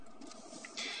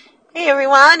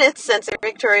everyone, it's Sensei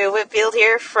Victoria Whitfield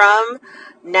here from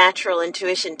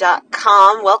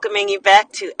naturalintuition.com, welcoming you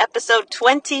back to episode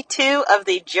 22 of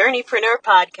the Journeypreneur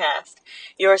podcast,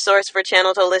 your source for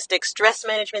channeled holistic stress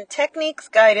management techniques,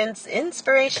 guidance,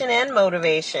 inspiration, and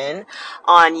motivation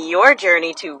on your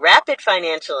journey to rapid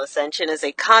financial ascension as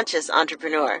a conscious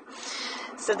entrepreneur.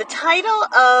 So the title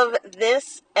of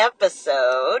this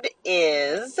episode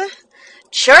is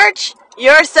Church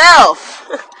Yourself.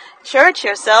 Church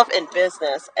yourself in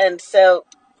business. And so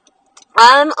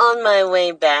I'm on my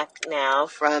way back now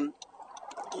from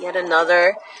yet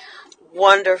another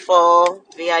wonderful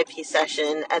VIP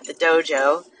session at the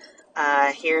dojo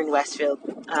here in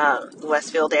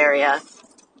Westfield area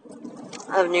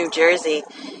of New Jersey.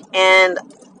 And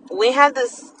we had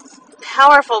this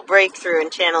powerful breakthrough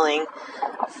in channeling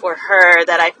for her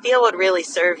that I feel would really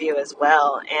serve you as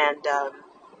well. And,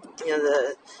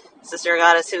 the Sister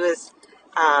Goddess who is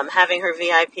having her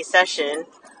VIP session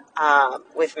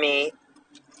with me,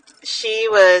 she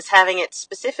was having it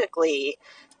specifically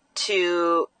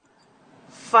to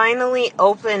finally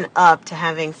open up to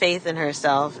having faith in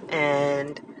herself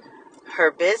and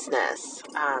her business.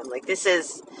 This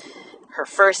is her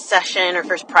first session, her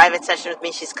first private session with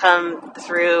me. She's come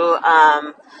through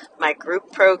my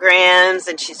group programs,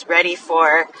 and she's ready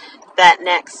for that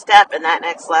next step and that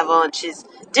next level, and she's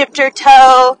dipped her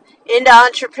toe into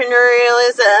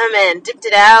entrepreneurialism and dipped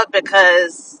it out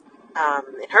because,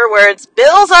 in her words,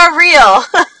 bills are real.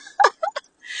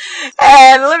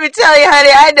 And let me tell you,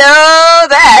 honey, I know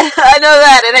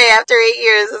that. And hey, after 8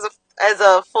 years as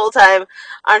a full-time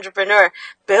entrepreneur,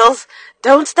 bills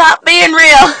don't stop being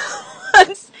real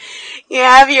once you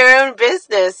have your own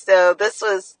business. So this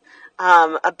was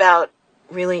about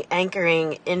really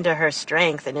anchoring into her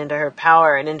strength and into her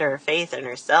power and into her faith in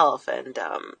herself. And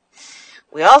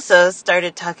we also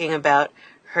started talking about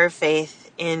her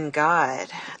faith in God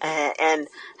and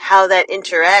how that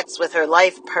interacts with her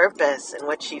life purpose and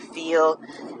what she feels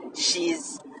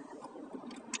she's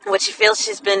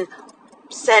been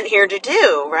sent here to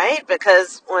do, right?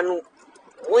 Because when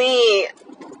we,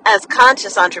 as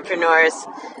conscious entrepreneurs,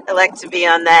 elect to be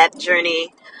on that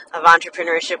journey of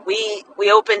entrepreneurship, we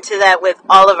open to that with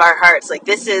all of our hearts. Like,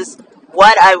 this is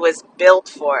what I was built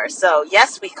for. So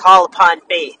yes, we call upon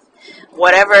faith,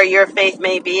 whatever your faith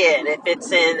may be in. If it's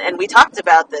in, and we talked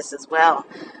about this as well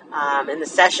in the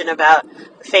session about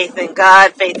faith in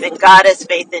God, faith in Goddess,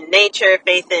 faith in nature,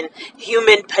 faith in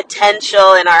human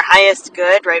potential and our highest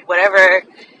good, right? Whatever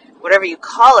you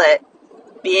call it,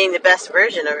 being the best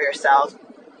version of yourself,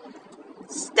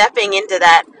 stepping into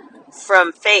that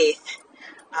from faith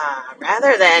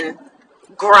rather than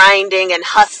grinding and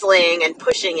hustling and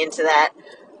pushing into that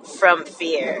from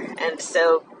fear. And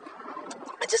so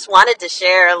I just wanted to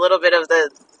share a little bit of the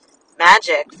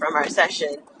magic from our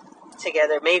session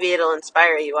together. Maybe it'll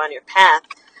inspire you on your path,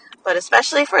 but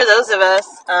especially for those of us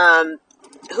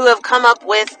who have come up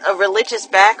with a religious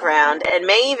background and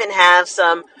may even have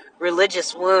some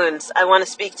religious wounds, I want to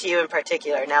speak to you in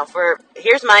particular. Now,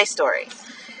 here's my story.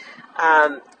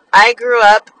 I grew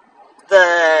up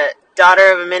the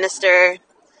daughter of a minister,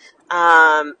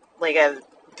 like a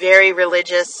very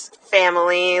religious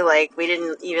family. Like, we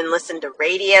didn't even listen to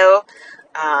radio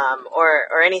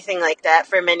or anything like that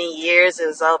for many years. It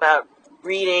was all about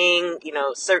reading,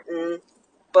 certain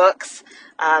books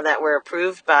that were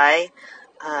approved by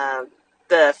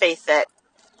the faith that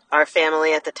our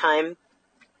family at the time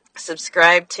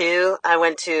subscribed to. I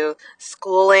went to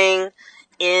schooling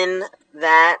in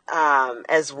that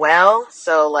as well.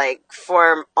 So,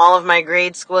 for all of my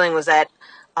grade schooling was at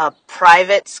a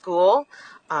private school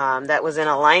that was in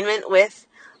alignment with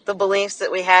the beliefs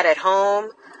that we had at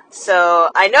home. So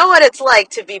I know what it's like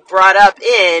to be brought up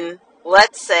in,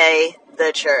 let's say,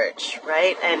 the church,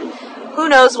 right? And who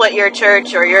knows what your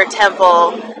church or your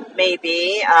temple may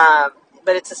be,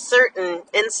 but it's a certain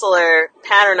insular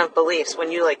pattern of beliefs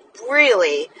when you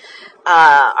really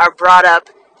are brought up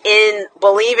in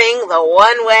believing the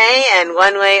one way and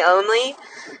one way only.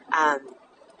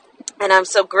 And I'm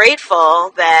so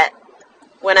grateful that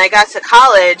when I got to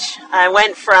college, I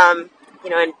went from,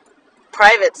 in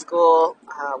private school,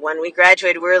 when we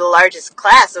graduated, we were the largest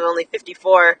class of only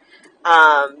 54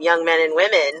 young men and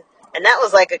women. And that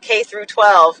was like a K through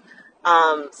 12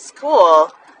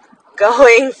 school.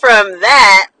 Going from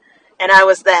that, and I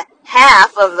was the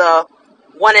half of the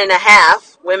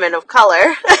 1.5 women of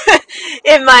color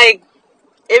in my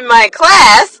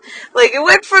class. It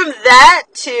went from that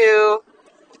to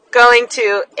going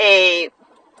to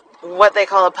what they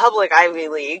call a public Ivy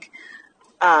League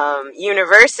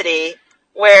university,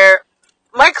 where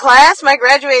my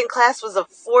graduating class was of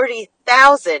 40,000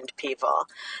 30,000 people.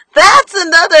 That's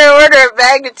another order of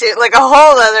magnitude, like a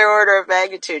whole other order of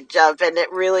magnitude jump, and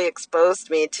it really exposed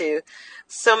me to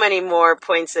so many more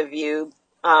points of view.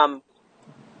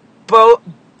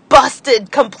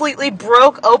 Completely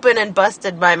broke open and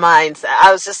busted my mind.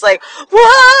 I was just like,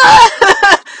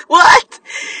 what? What?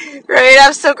 Right?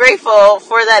 I'm so grateful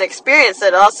for that experience.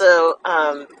 It also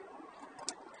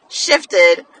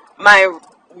shifted my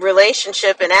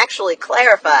relationship and actually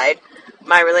clarified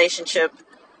my relationship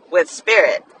with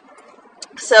spirit.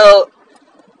 So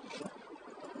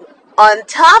on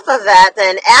top of that,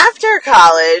 then after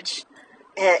college,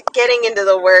 getting into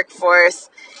the workforce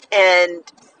and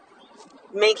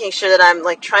making sure that I'm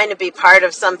like trying to be part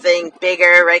of something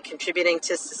bigger, right? Contributing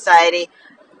to society.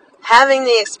 Having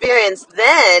the experience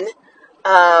then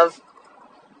of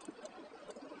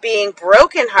being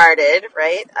brokenhearted,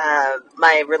 right?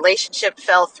 My relationship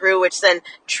fell through, which then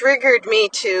triggered me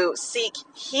to seek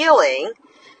healing,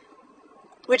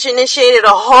 which initiated a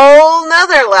whole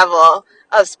nother level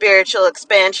of spiritual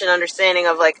expansion, understanding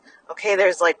of like, okay,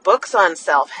 there's like books on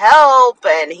self-help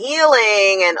and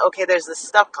healing, and okay, there's this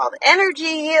stuff called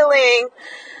energy healing.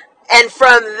 And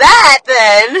from that,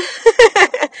 then,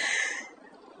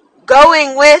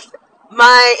 going with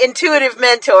my intuitive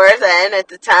mentor then at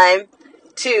the time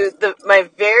to my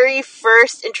very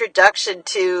first introduction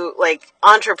to like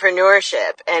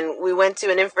entrepreneurship, and we went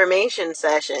to an information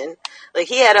session. Like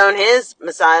he had owned his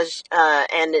massage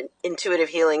and intuitive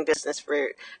healing business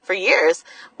for years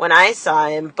when I saw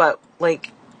him, but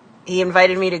like he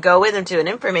invited me to go with him to an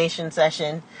information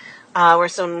session where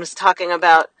someone was talking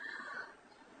about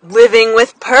living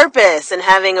with purpose and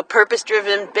having a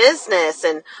purpose-driven business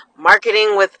and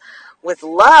marketing with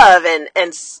love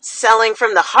and selling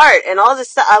from the heart and all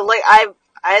this stuff. I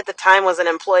at the time was an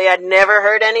employee. I'd never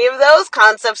heard any of those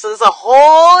concepts. So there's a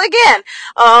whole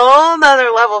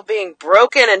another level of being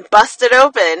broken and busted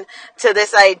open to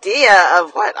this idea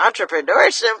of what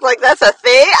entrepreneurship, like that's a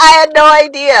thing. I had no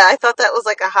idea. I thought that was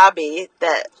like a hobby,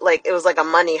 that like it was like a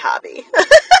money hobby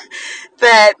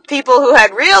that people who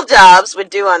had real jobs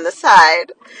would do on the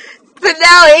side. But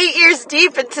now 8 years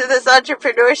deep into this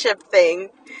entrepreneurship thing,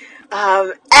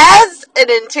 as an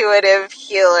intuitive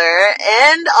healer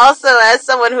and also as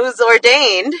someone who's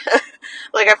ordained,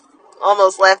 like I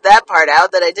almost left that part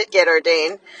out, that I did get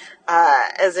ordained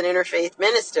as an interfaith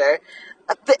minister,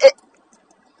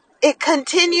 it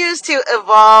continues to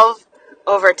evolve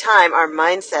over time. Our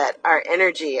mindset, our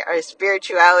energy, our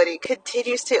spirituality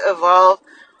continues to evolve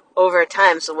over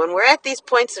time. So when we're at these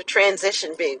points of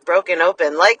transition being broken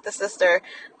open, like the sister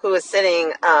who was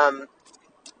sitting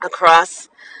across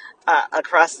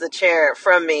the chair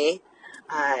from me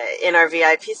in our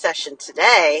VIP session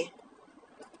today,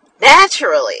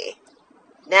 naturally,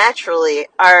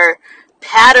 our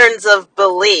patterns of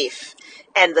belief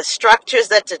and the structures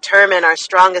that determine our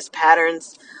strongest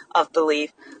patterns of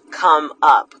belief come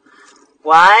up.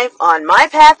 Why? On my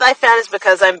path, I found it's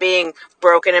because I'm being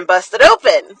broken and busted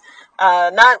open.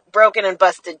 Not broken and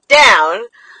busted down,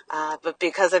 but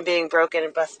because I'm being broken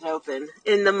and busted open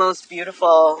in the most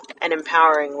beautiful and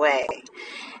empowering way.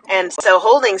 And so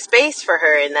holding space for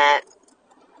her in that,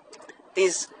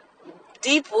 these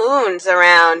deep wounds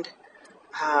around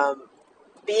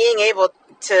being able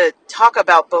to talk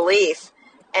about belief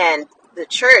and the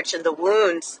church and the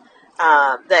wounds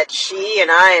that she and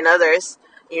I and others,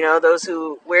 those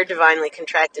who we're divinely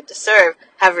contracted to serve,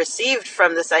 have received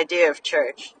from this idea of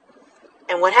church.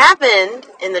 And what happened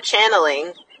in the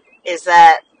channeling is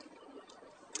that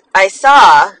I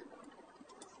saw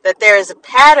that there is a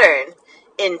pattern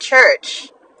in church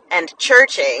and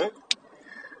churching,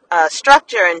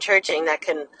 structure and churching that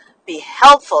can be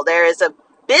helpful. There is a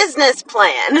business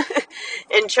plan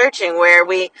in churching where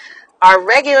we are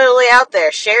regularly out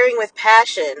there sharing with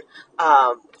passion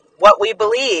what we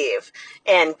believe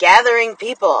and gathering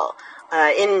people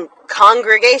in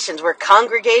congregations. We're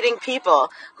congregating people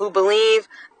who believe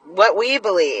what we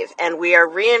believe, and we are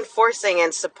reinforcing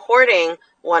and supporting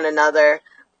one another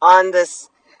on this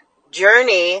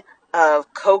journey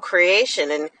of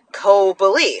co-creation and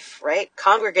co-belief, right?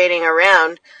 Congregating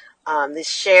around this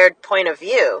shared point of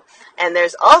view. And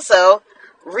there's also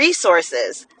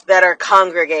resources that are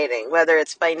congregating, whether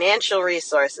it's financial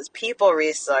resources, people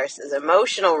resources,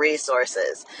 emotional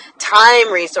resources,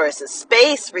 time resources,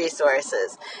 space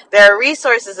resources. There are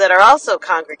resources that are also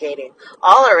congregating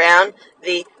all around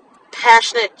the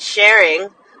passionate sharing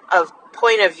of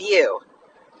point of view,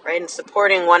 right? And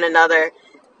supporting one another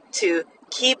to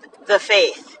keep the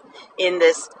faith in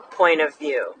this point of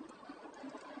view.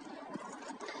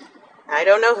 I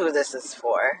don't know who this is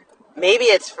for, maybe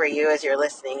it's for you as you're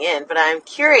listening in, but I'm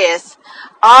curious,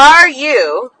 are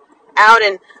you out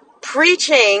and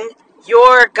preaching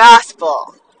your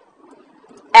gospel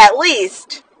at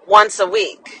least once a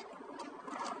week?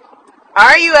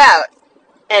 Are you out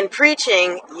and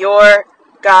preaching your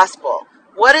gospel?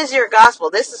 What is your gospel?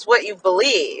 This is what you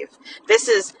believe. This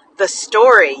is the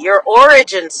story, your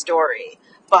origin story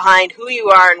behind who you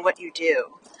are and what you do,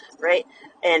 right?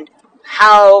 And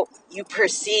how you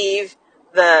perceive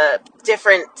the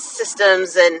different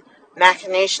systems and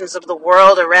machinations of the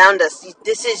world around us.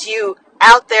 This is you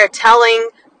out there telling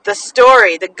the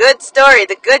story, the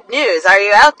good news. Are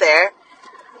you out there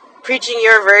preaching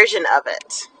your version of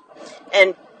it?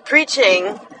 And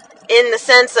preaching in the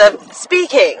sense of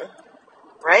speaking,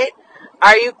 right?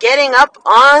 Are you getting up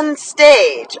on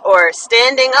stage or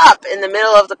standing up in the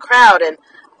middle of the crowd and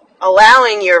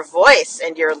allowing your voice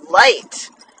and your light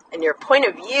and your point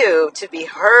of view to be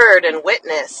heard and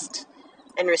witnessed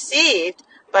and received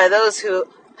by those who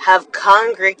have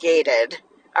congregated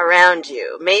around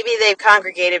you? Maybe they've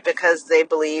congregated because they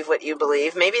believe what you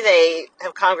believe. Maybe they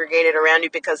have congregated around you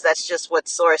because that's just what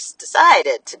Source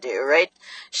decided to do, right?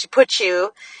 She put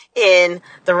you in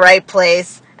the right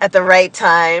place at the right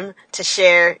time to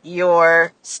share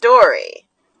your story,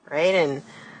 right? And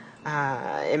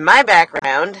in my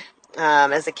background,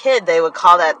 as a kid, they would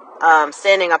call that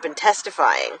standing up and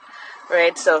testifying,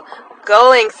 right? So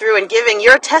going through and giving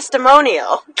your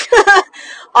testimonial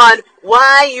on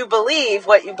why you believe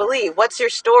what you believe. What's your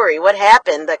story? What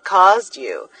happened that caused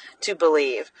you to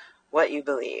believe what you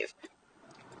believe?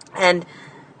 And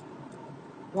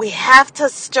we have to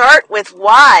start with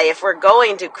why if we're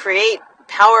going to create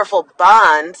powerful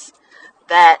bonds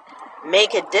that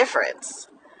make a difference.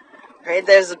 Right?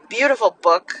 There's a beautiful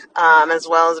book, as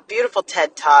well as a beautiful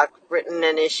TED Talk written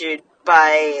and issued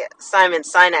by Simon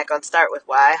Sinek on Start With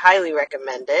Why. I highly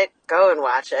recommend it. Go and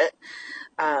watch it.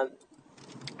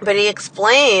 But he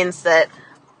explains that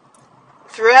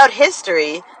throughout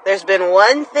history, there's been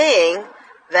one thing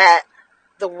that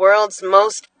the world's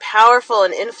most powerful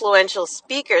and influential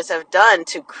speakers have done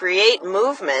to create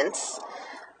movements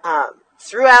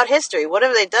throughout history. What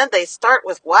have they done? They start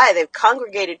with why. They've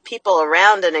congregated people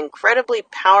around an incredibly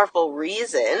powerful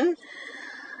reason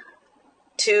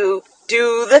to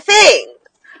do the thing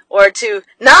or to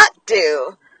not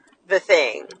do the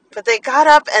thing. But they got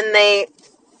up and they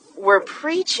were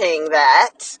preaching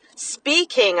that,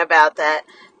 speaking about that,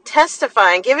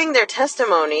 testifying, giving their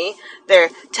testimony, their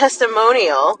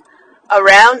testimonial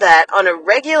around that on a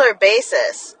regular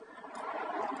basis.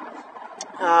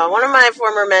 One of my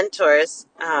former mentors,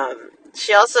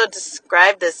 she also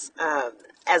described this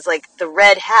as like the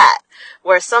red hat,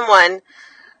 where someone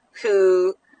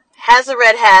who has a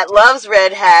red hat, loves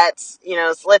red hats,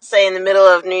 let's say in the middle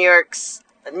of New York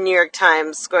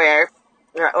Times Square,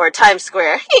 or Times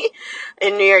Square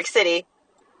in New York City,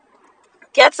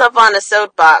 gets up on a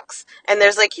soapbox, and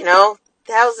there's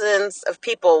thousands of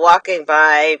people walking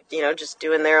by, just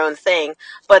doing their own thing.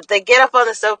 But they get up on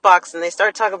the soapbox and they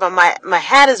start talking about my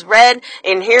hat is red,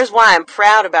 and here's why I'm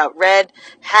proud about red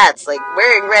hats. Like,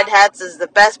 wearing red hats is the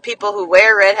best. People who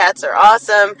wear red hats are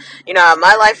awesome.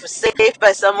 My life was saved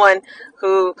by someone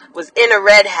who was in a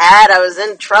red hat. I was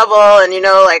in trouble, and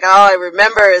all I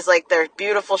remember is their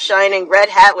beautiful shining red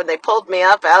hat when they pulled me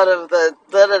up out of the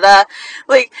da-da-da.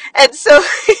 And so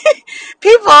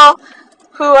people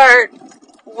who are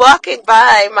walking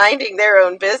by, minding their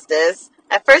own business,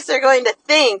 at first they're going to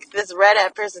think this red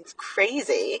hat person's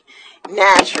crazy,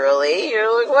 naturally.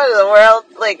 What in the world?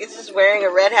 It's just wearing a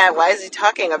red hat. Why is he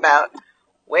talking about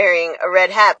wearing a red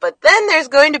hat? But then there's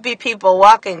going to be people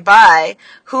walking by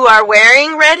who are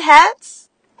wearing red hats,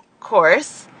 of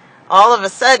course. All of a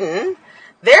sudden,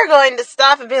 they're going to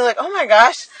stop and be like, oh my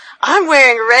gosh, I'm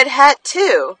wearing a red hat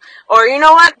too. Or, you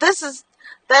know what,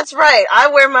 that's right, I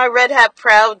wear my red hat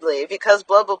proudly because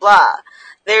blah, blah, blah.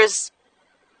 This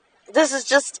is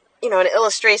just, an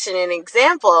illustration, an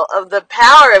example of the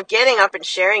power of getting up and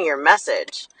sharing your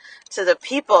message to the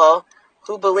people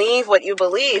who believe what you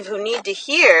believe, who need to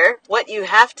hear what you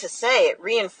have to say. It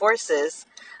reinforces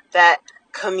that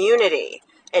community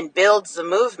and builds the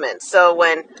movement. So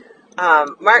when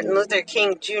Dr. Martin Luther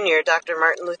King Jr.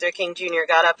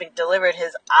 got up and delivered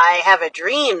his I Have a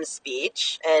Dream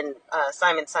speech, and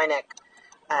Simon Sinek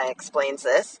explains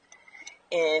this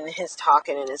in his talk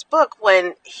and in his book,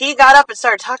 when he got up and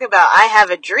started talking about I have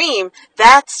a dream,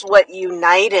 that's what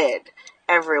united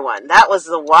everyone. That was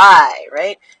the why,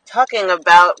 right? Talking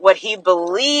about what he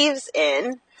believes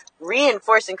in,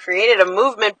 reinforced and created a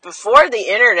movement before the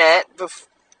internet,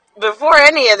 before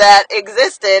any of that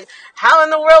existed. How in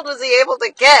the world was he able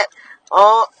to get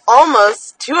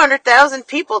almost 200,000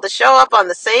 people to show up on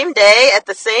the same day at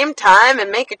the same time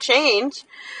and make a change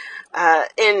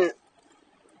in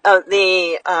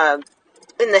the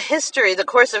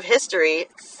course of history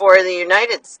for the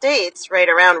United States, right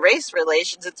around race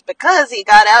relations. It's because he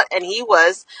got out and he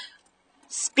was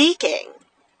speaking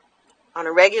on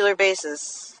a regular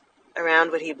basis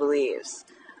around what he believes.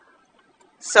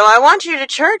 So I want you to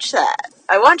church that.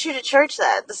 I want you to church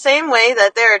that. The same way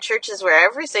that there are churches where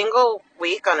every single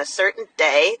week on a certain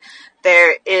day,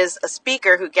 there is a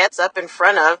speaker who gets up in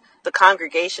front of the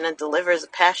congregation and delivers a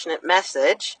passionate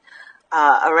message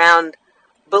around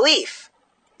belief.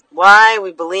 Why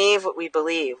we believe what we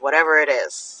believe, whatever it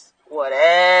is.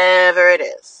 Whatever it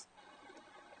is.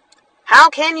 How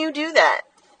can you do that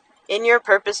in your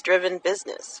purpose-driven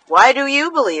business? Why do you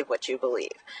believe what you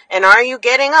believe? And are you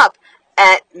getting up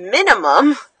at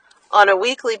minimum on a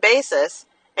weekly basis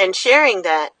and sharing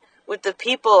that with the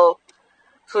people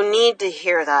who need to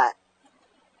hear that?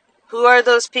 Who are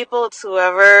those people? It's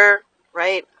whoever,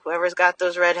 right? Whoever's got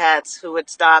those red hats who would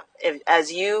stop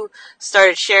as you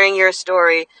started sharing your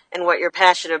story and what you're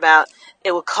passionate about.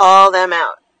 It would call them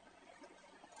out.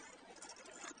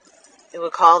 It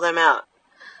would call them out.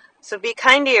 So be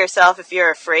kind to yourself if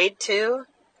you're afraid to,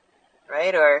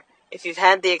 right? Or if you've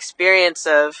had the experience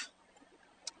of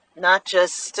not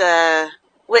just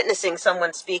witnessing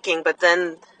someone speaking, but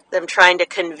then them trying to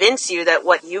convince you that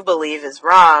what you believe is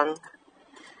wrong,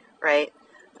 right?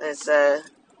 There's a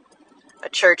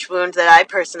church wound that I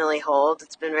personally hold.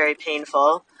 It's been very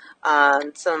painful.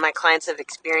 Some of my clients have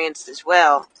experienced as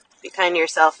well. Be kind to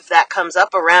yourself if that comes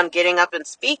up around getting up and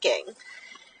speaking,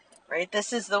 right?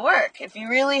 This is the work. If you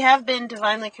really have been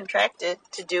divinely contracted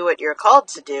to do what you're called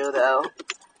to do, though,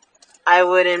 I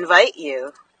would invite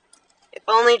you, if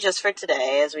only just for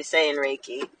today, as we say in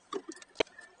Reiki,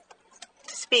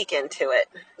 to speak into it.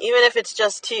 Even if it's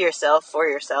just to yourself, for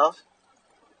yourself.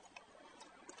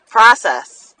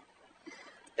 Process.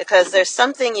 Because there's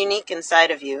something unique inside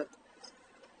of you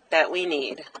that we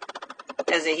need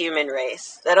as a human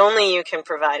race that only you can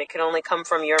provide. It can only come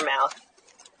from your mouth.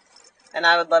 And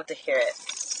I would love to hear it.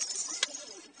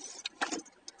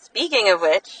 Speaking of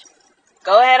which,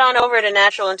 go ahead on over to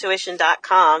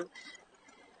naturalintuition.com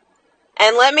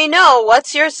and let me know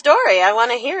what's your story. I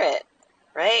want to hear it,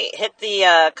 right? Hit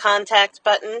the contact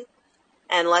button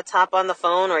and let's hop on the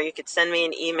phone, or you could send me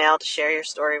an email to share your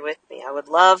story with me. I would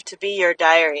love to be your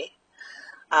diary.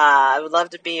 I would love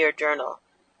to be your journal.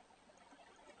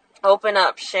 Open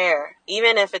up, share,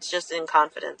 even if it's just in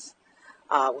confidence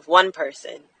with one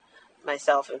person,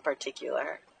 myself in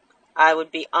particular. I would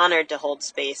be honored to hold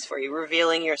space for you,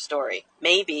 revealing your story,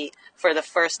 maybe for the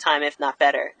first time, if not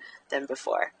better than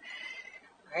before.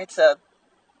 All right, so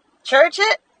church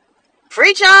it,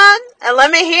 preach on, and let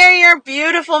me hear your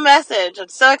beautiful message. I'm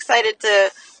so excited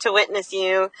to witness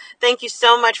you. Thank you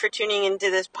so much for tuning into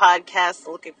this podcast.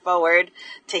 Looking forward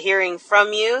to hearing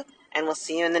from you, and we'll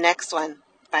see you in the next one.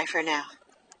 Bye for now.